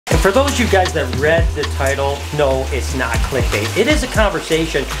For those of you guys that read the title, no, it's not clickbait. It is a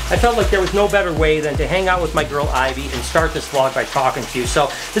conversation. I felt like there was no better way than to hang out with my girl Ivy and start this vlog by talking to you.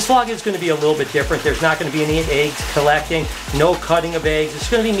 So this vlog is going to be a little bit different. There's not going to be any eggs collecting, no cutting of eggs. It's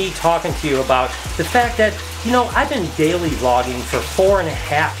going to be me talking to you about the fact that, you know, I've been daily vlogging for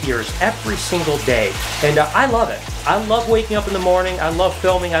 4.5 years, every single day. And I love it. I love waking up in the morning. I love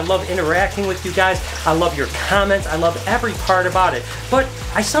filming. I love interacting with you guys. I love your comments. I love every part about it. But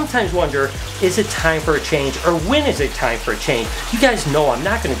I sometimes wonder, is it time for a change? Or when is it time for a change? You guys know I'm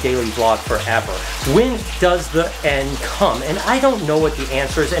not going to daily vlog forever. When does the end come? And I don't know what the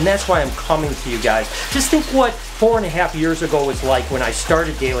answer is, and that's why I'm coming to you guys. Just think what 4.5 years ago was like when I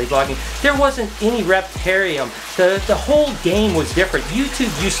started daily vlogging. There wasn't any Reptarium. The whole game was different.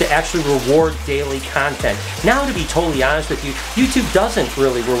 YouTube used to actually reward daily content. Now, to be totally honest with you, YouTube doesn't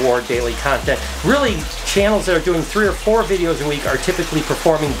really reward daily content. Really, channels that are doing 3 or 4 videos a week are typically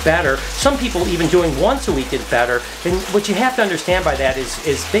performing better. Some people even doing once a week is better. And what you have to understand by that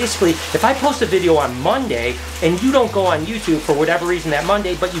is basically, if I post a video on Monday and you don't go on YouTube for whatever reason that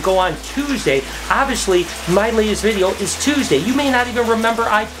Monday, but you go on Tuesday, obviously my latest video is Tuesday. You may not even remember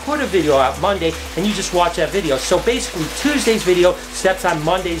I put a video out Monday and you just watch that video. So basically Tuesday's video steps on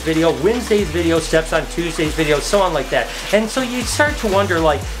Monday's video, Wednesday's video steps on Tuesday's video, so on like that. And so you start to wonder,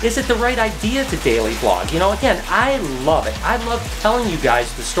 like, is it the right idea to daily vlog? You know, again, I love it. I love telling you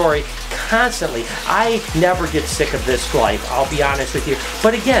guys the story constantly. I never get sick of this life, I'll be honest with you.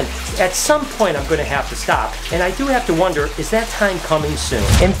 But again, at some point I'm going to have to stop. And I do have to wonder, is that time coming soon?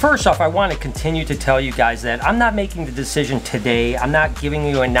 And first off, I want to continue to tell you guys that I'm not making the decision today. I'm not giving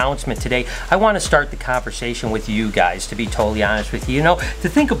you an announcement today. I want to start the conversation with you guys, to be totally honest with you. You know, to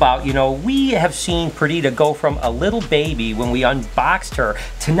think about, you know, we have seen Perdita go from a little baby when we unboxed her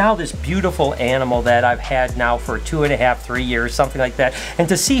to now this beautiful animal that I've had now for 2.5, 3 years, something like that. And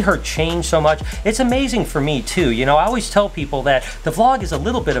to see her change so much, it's amazing for me too. You know, I always tell people that the vlog is a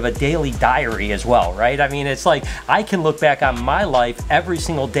little bit of a daily diary as well, right? I mean, it's like I can look back on my life every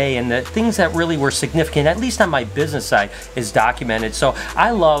single day, and the things that really were significant, at least on my business side, is documented. So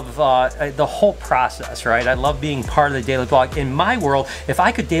I love the whole process, right? I love being part of the daily vlog. In my world, if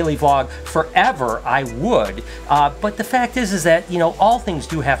I could daily vlog forever, I would. But the fact is that, you know, all things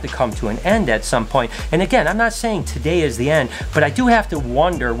do have to come to an end at some point. And again, I'm not saying today is the end, but I do have to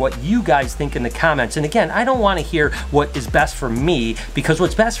wonder what you guys think in the comments. And again, I don't want to hear what is best for me, because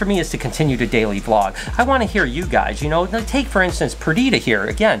what's best for me is to continue to daily vlog. I want to hear you guys. You know, take for instance Perdita here.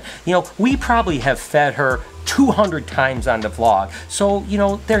 Again, you know, we probably have fed her 200 times on the vlog. So, you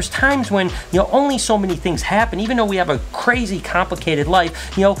know, there's times when, you know, only so many things happen. Even though we have a crazy complicated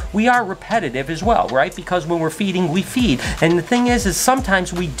life, you know, we are repetitive as well, right? Because when we're feeding, we feed. And the thing is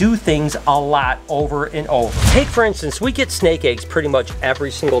sometimes we do things a lot over and over. Take for instance, we get snake eggs pretty much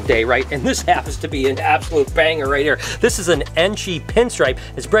every single day, right? And this happens to be an absolute banger right here. This is an Enchi pinstripe.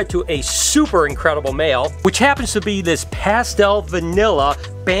 It's bred to a super incredible male, which happens to be this pastel vanilla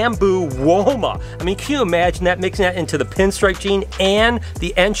bamboo woma. I mean, can you imagine that, mixing that into the pinstripe gene and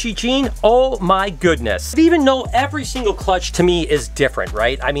the Enchi gene? Oh my goodness. But even though every single clutch to me is different,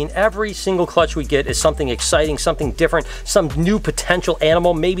 right? I mean, every single clutch we get is something exciting, something different, some new potential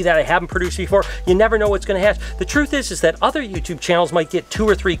animal maybe that I haven't produced before. You never know what's going to hatch. The truth is that other YouTube channels might get 2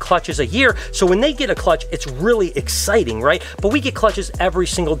 or 3 clutches a year, so when they get a clutch, it's really exciting, right? But we get clutches every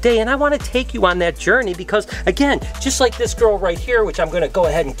single day, and I want to take you on that journey because, again, just like this girl right here, which I'm going to go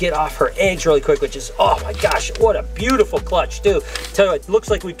ahead and get off her eggs really quick, which is, oh my gosh, what a beautiful clutch too. Tell you, it looks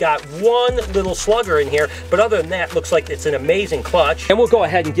like we've got one little slugger in here, but other than that, looks like it's an amazing clutch. And we'll go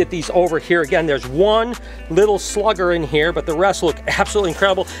ahead and get these over here. Again, there's one little slugger in here, but the rest look absolutely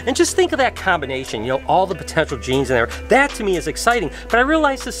incredible. And just think of that combination, you know, all the potential genes in there. That to me is exciting, but I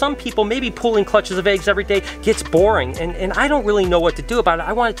realize that some people, maybe pulling clutches of eggs every day gets boring, and I don't really know what to do about it.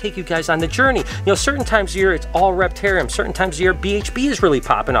 I want to take you guys on the journey. You know, certain times of year it's all Reptarium, certain times of year BHB is really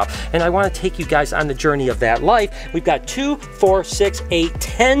popping up, and I want to take you guys on the journey of that life. We've got 2, 4, 6, 8,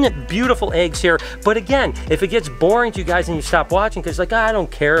 10 beautiful eggs here. But again, if it gets boring to you guys and you stop watching because like, I don't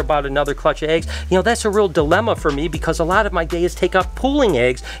care about another clutch of eggs, you know, that's a real dilemma for me because a lot of my day is take up pulling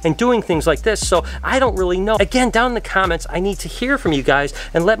eggs and doing things like this. So I don't really know. Again, down in the comments, I need to hear from you guys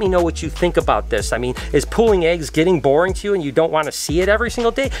and let me know what you think about this. I mean, is pulling eggs getting boring to you and you don't want to see it every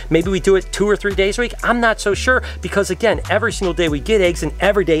single day? Maybe we do it 2 or 3 days a week. I'm not so sure because again, every single day we get eggs, and and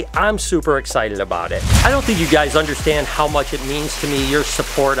every day I'm super excited about it. I don't think you guys understand how much it means to me, your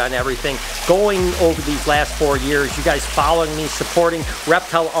support on everything. Going over these last 4 years, you guys following me, supporting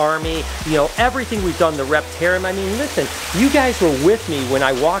Reptile Army, you know, everything we've done, the Reptarium. I mean, listen, you guys were with me when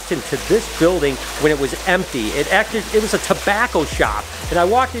I walked into this building when it was empty. It was a tobacco shop, and I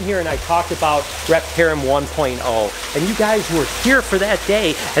walked in here and I talked about Reptarium 1.0, and you guys were here for that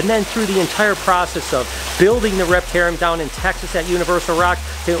day. And then through the entire process of building the Reptarium down in Texas at Universal Rock,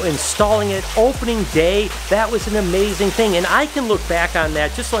 to installing it, opening day, that was an amazing thing. And I can look back on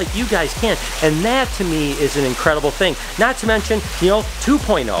that just like you guys can, and that to me is an incredible thing. Not to mention, you know,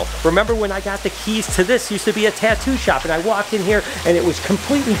 2.0. Remember when I got the keys to this? Used to be a tattoo shop, and I walked in here and it was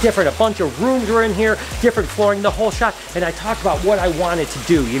completely different. A bunch of rooms were in here, different flooring, the whole shop, and I talked about what I wanted to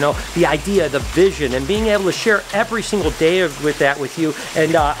do, you know, the idea, the vision, and being able to share every single day with that with you,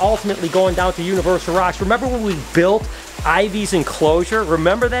 and ultimately going down to Universal Rocks. Remember when we built Ivy's enclosure?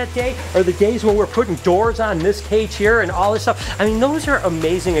 Remember that day? Or the days when we're putting doors on this cage here and all this stuff? I mean, those are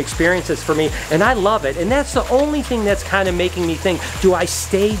amazing experiences for me, and I love it. And that's the only thing that's kind of making me think, do I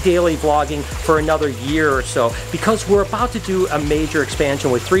stay daily vlogging for another year or so? Because we're about to do a major expansion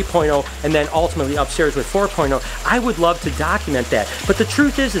with 3.0 and then ultimately upstairs with 4.0. I would love to document that. But the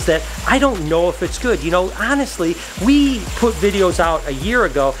truth is that I don't know if it's good. You know, honestly, we put videos out a year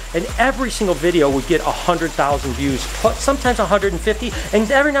ago and every single video would get 100,000 views, sometimes 150,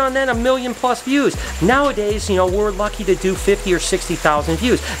 and every now and then 1 million+ views. Nowadays, you know, we're lucky to do 50 or 60,000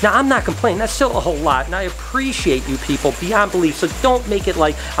 views. Now, I'm not complaining. That's still a whole lot, and I appreciate you people beyond belief, so don't make it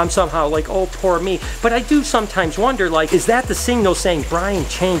like I'm somehow like, oh, poor me. But I do sometimes wonder, like, is that the signal saying, Brian,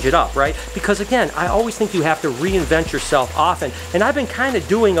 change it up, right? Because again, I always think you have to reinvent yourself often, and I've been kind of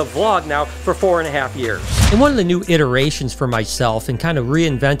doing a vlog now for 4.5 years. And one of the new iterations for myself and kind of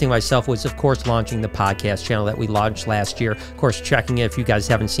reinventing myself was, of course, launching the podcast channel that we launched last year. Of course, checking it if you guys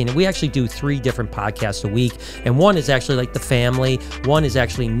haven't seen it. We actually do 3 different podcasts a week, and one is actually like the family, one is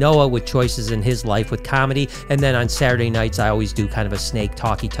actually Noah with choices in his life with comedy, and then on Saturday nights I always do kind of a snake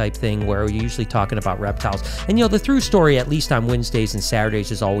talky type thing where we're usually talking about reptiles. And you know, the through story, at least on Wednesdays and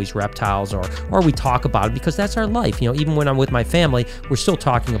Saturdays, is always reptiles, or we talk about it because that's our life. You know, even when I'm with my family, we're still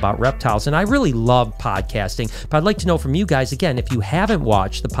talking about reptiles, and I really love podcasting. But I'd like to know from you guys, again, if you haven't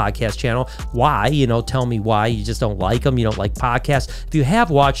watched the podcast channel, why? You know, tell me why you just don't like them, you don't like podcasts. If you have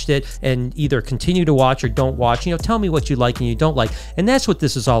watched it and either continue to watch or don't watch, you know, tell me what you like and you don't like. And that's what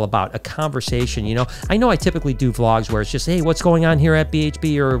this is all about, a conversation. You know, I know I typically do vlogs where it's just, hey, what's going on here at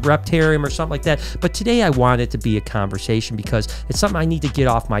BHB or Reptarium or something like that. But today I want it to be a conversation because it's something I need to get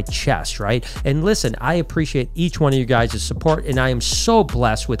off my chest, right? And listen, I appreciate each one of you guys' support, and I am so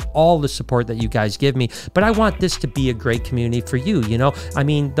blessed with all the support that you guys give me. But I want this to be a great community for you, you know? I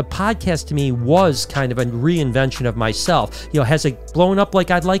mean, the podcast to me was kind of a reinvention of myself. You know, has it blown up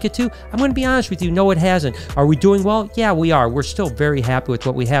like I'd like it to? I'm going to be honest with you, no, it hasn't. Are we doing well? Yeah, we are. We're still very happy with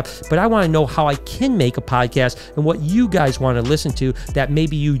what we have, but I want to know how I can make a podcast and what you guys want to listen to that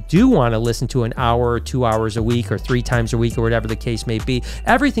maybe you do want to listen to an hour or 2 hours a week or 3 times a week or whatever the case may be.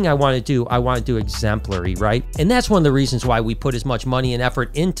 Everything I want to do exemplary, right? And that's one of the reasons why we put as much money and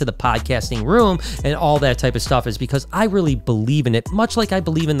effort into the podcasting room and all that type of stuff, is because I really believe in it, much like I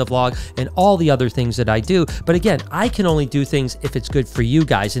believe in the vlog and all the other things that I do. But again, I can only do things if it's good for you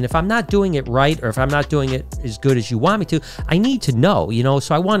guys. And if I'm not doing it right, or if I'm not doing it as good as you want me to, I need to know, you know?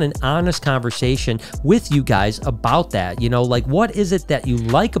 So I want an honest conversation with you guys about that. You know, like, what is it that you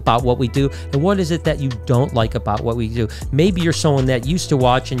like about what we do, and what is it that you don't like about what we do? Maybe you're someone that used to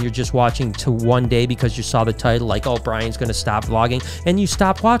watch and you're just watching to one day because you saw the title, like, oh, Brian's going to stop vlogging, and you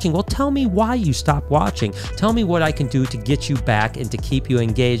stopped watching. Well, tell me why you stopped watching. Tell me what I can do to get you back and to keep you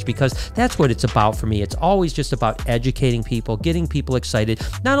engaged, because that's what it's about for me. It's always just about educating people, getting people excited,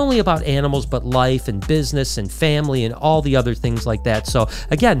 not only about animals, but life and business and family and all the other things like that. So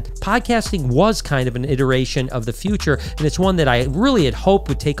again, podcasting was kind of an iteration of the future, and it's one that I really had hoped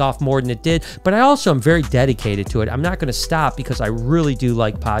would take off more than it did, but I also am very dedicated to it. I'm not going to stop because I really do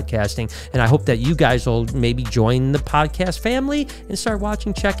like podcasting, and I hope that you guys will maybe join the podcast family and start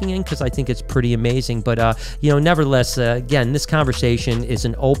watching, checking in, because I think it's pretty amazing. But you know, nevertheless, again, this conversation is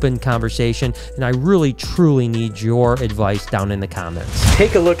an open conversation, and I really truly need your advice down in the comments.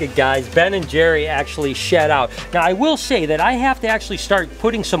 Take a look at, guys, Ben and Jerry actually shed out. Now, I will say that I have to actually start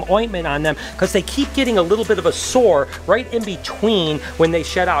putting some ointment on them because they keep getting a little bit of a sore right in between when they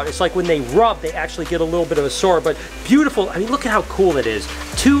shed out. It's like when they rub, they actually get a little bit of a sore, but beautiful. I mean, look at how cool it is.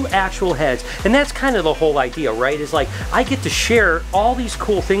 2 actual heads, and that's kind of the whole idea, right? Is like, I get to share all these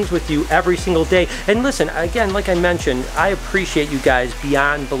cool things with you every single day, And listen, again, like I mentioned, I appreciate you guys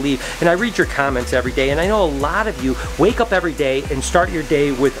beyond belief, and I read your comments every day, and I know a lot of you wake up every day and start your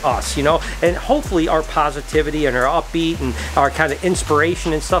day with us, you know, and hopefully our positivity and our upbeat and our kind of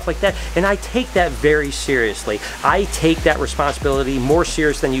inspiration and stuff like that, and I take that very seriously. I take that responsibility more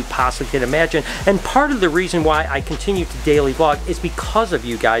serious than you possibly can imagine, and part of the reason why I continue to daily vlog is because of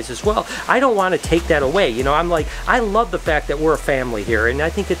you guys as well. I don't want to take that away, you know. I'm like, I love the fact that we're a family here, and I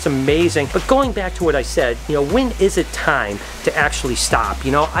think it's amazing. But going back to what I said, you know, when is it time to actually stop?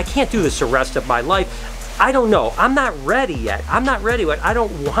 You know, I can't do this the rest of my life. I don't know. I'm not ready yet. I'm not ready yet. I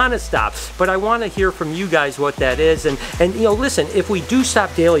don't want to stop, but I want to hear from you guys what that is. And you know, listen, if we do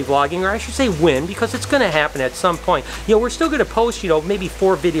stop daily vlogging, or I should say when, because it's going to happen at some point, you know, we're still going to post, you know, maybe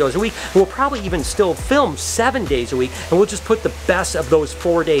 4 videos a week. We'll probably even still film 7 days a week, and we'll just put the best of those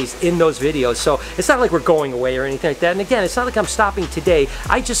 4 days in those videos. So it's not like we're going away or anything like that. And again, it's not like I'm stopping today.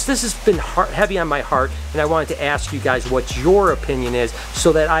 This has been heavy on my heart, and I wanted to ask you guys what your opinion is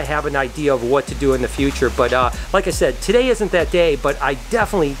so that I have an idea of what to do in the future. But like I said, today isn't that day, but I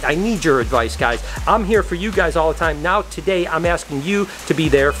need your advice, guys. I'm here for you guys all the time. Now today, I'm asking you to be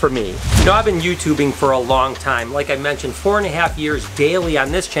there for me. You know, I've been YouTubing for a long time. Like I mentioned, 4.5 years daily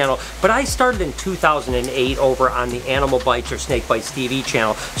on this channel, but I started in 2008 over on the Animal Bites or Snake Bites TV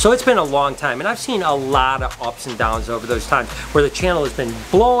channel. So it's been a long time, and I've seen a lot of ups and downs over those times where the channel has been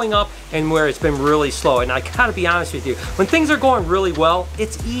blowing up and where it's been really slow. And I gotta be honest with you, when things are going really well,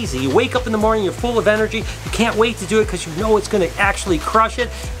 it's easy. You wake up in the morning, you're full of energy, you can't wait to do it because you know it's gonna actually crush it.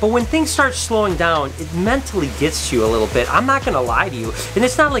 But when things start slowing down, it mentally gets to you a little bit. I'm not gonna lie to you. And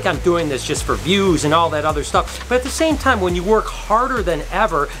it's not like I'm doing this just for views and all that other stuff. But at the same time, when you work harder than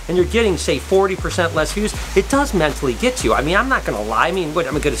ever and you're getting, say, 40% less views, it does mentally get to you. I mean, I'm not gonna lie. I mean, what,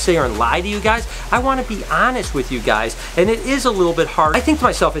 am I gonna sit here and lie to you guys? I wanna be honest with you guys. And it is a little bit hard. I think to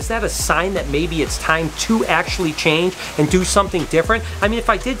myself, is that a sign that maybe it's time to actually change and do something different? I mean, if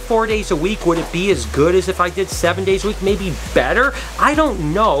I did 4 days a week, would it be as good as if I did 7 days a week? Maybe better? I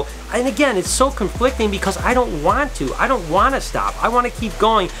don't know. And again, it's so conflicting because I don't want to. I don't want to stop. I want to keep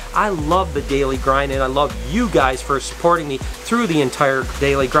going. I love the daily grind, and I love you guys for supporting me through the entire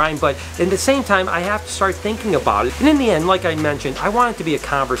daily grind. But at the same time, I have to start thinking about it. And in the end, like I mentioned, I want it to be a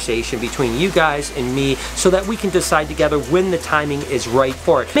conversation between you guys and me so that we can decide together when the timing is right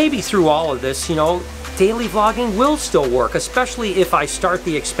for it. Maybe through all of this, you know, daily vlogging will still work, especially if I start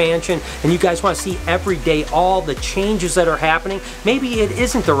the expansion and you guys want to see every day all the changes that are happening. Maybe it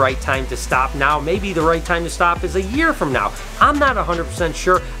isn't the right time to stop now. Maybe the right time to stop is a year from now. I'm not 100%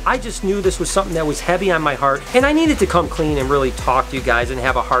 sure. I just knew this was something that was heavy on my heart, and I needed to come clean and really talk to you guys and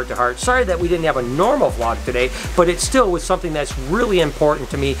have a heart-to-heart. Sorry that we didn't have a normal vlog today, but it still was something that's really important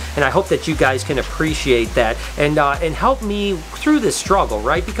to me, and I hope that you guys can appreciate that and help me through this struggle,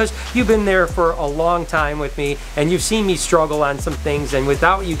 right? Because you've been there for a long time with me, and you've seen me struggle on some things, and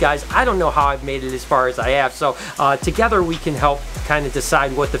without you guys, I don't know how I've made it as far as I have. So together we can help kind of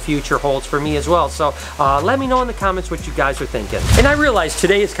decide what the future holds for me as well. So let me know in the comments what you guys are thinking. And I realize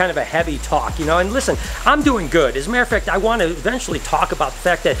today is kind of a heavy talk, you know, and listen, I'm doing good. As a matter of fact, I want to eventually talk about the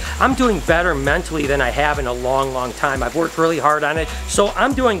fact that I'm doing better mentally than I have in a long time. I've worked really hard on it, so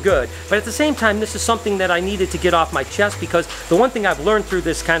I'm doing good. But at the same time, this is something that I needed to get off my chest, because the one thing I've learned through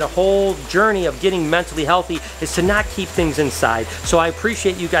this kind of whole journey of getting mentally healthy is to not keep things inside. So I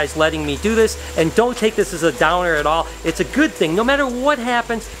appreciate you guys letting me do this, and don't take this as a downer at all. It's a good thing. No matter what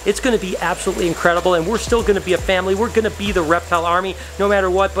happens, it's going to be absolutely incredible, and we're still going to be a family. We're going to be the Reptile Army no matter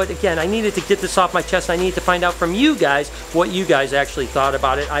what. But again, I needed to get this off my chest. I needed to find out from you guys what you guys actually thought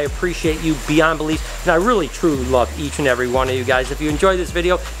about it. I appreciate you beyond belief, and I really truly love each and every one of you guys. If you enjoyed this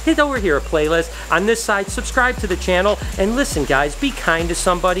video, hit over here a playlist. On this side, subscribe to the channel, and listen guys, be kind to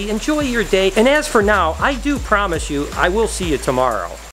somebody, enjoy your day, and as for now, I do promise you I will see you tomorrow.